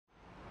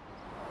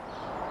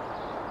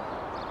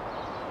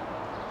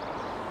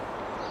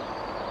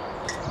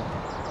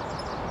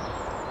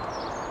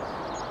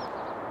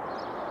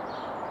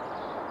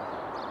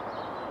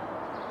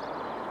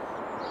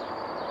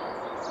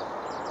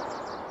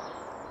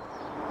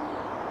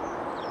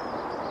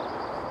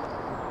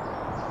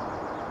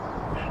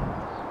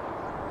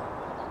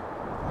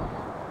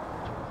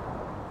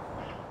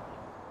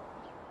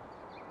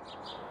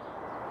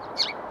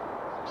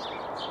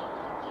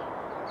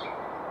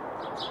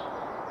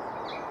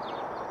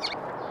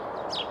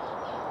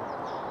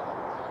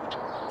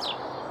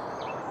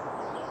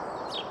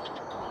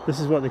This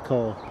is what they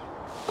call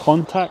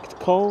contact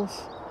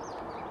calls.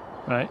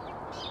 Right.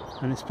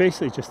 And it's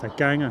basically just a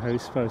gang of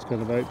house sparrows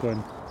going about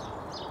going,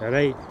 "You're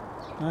right,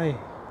 aye,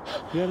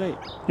 you're right,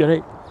 You're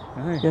right.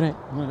 aye, You're right.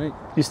 I'm all right,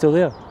 You still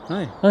there?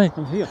 aye, Aye.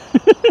 I'm here."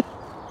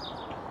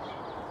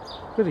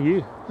 "Where are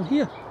you?" "I'm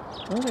here."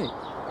 "All right."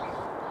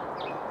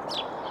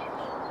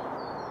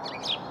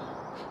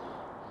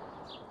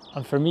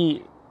 And for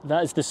me,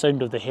 that is the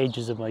sound of the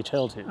hedges of my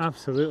childhood.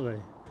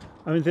 Absolutely.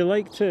 I mean, they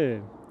like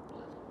to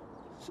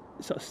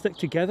sort of stick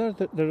together.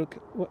 They're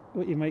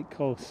what you might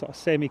call sort of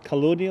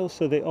semi-colonial,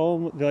 so they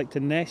like to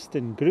nest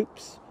in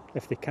groups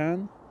if they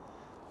can.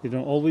 They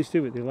don't always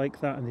do it, they like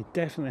that, and they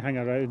definitely hang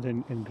around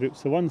in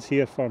groups. The ones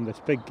here form this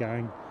big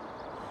gang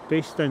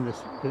based down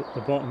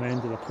the bottom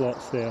end of the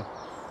plots there,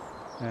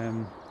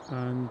 and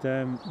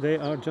they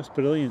are just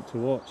brilliant to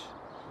watch.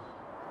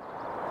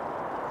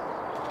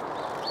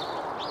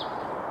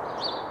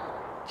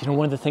 You know,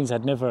 one of the things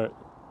I'd never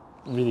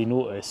really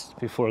noticed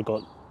before I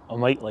got a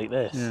mic like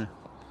this, Yeah,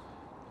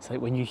 it's like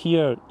when you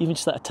hear even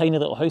just like a tiny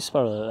little house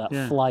sparrow like that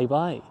Yeah. fly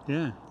by,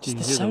 yeah. just You the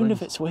can hear sound wings.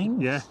 of its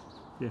wings. Yeah,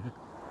 yeah.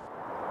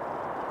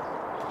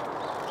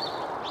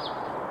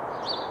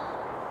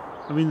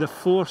 I mean, the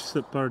force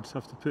that birds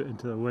have to put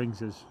into their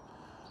wings is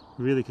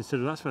really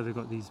considerable. That's why they've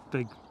got these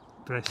big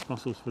breast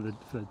muscles for the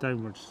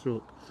downward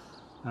stroke,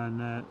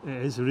 and it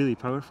is really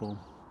powerful.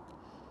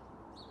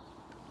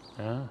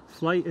 Yeah.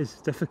 Flight is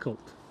difficult,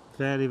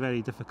 very,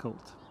 very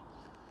difficult.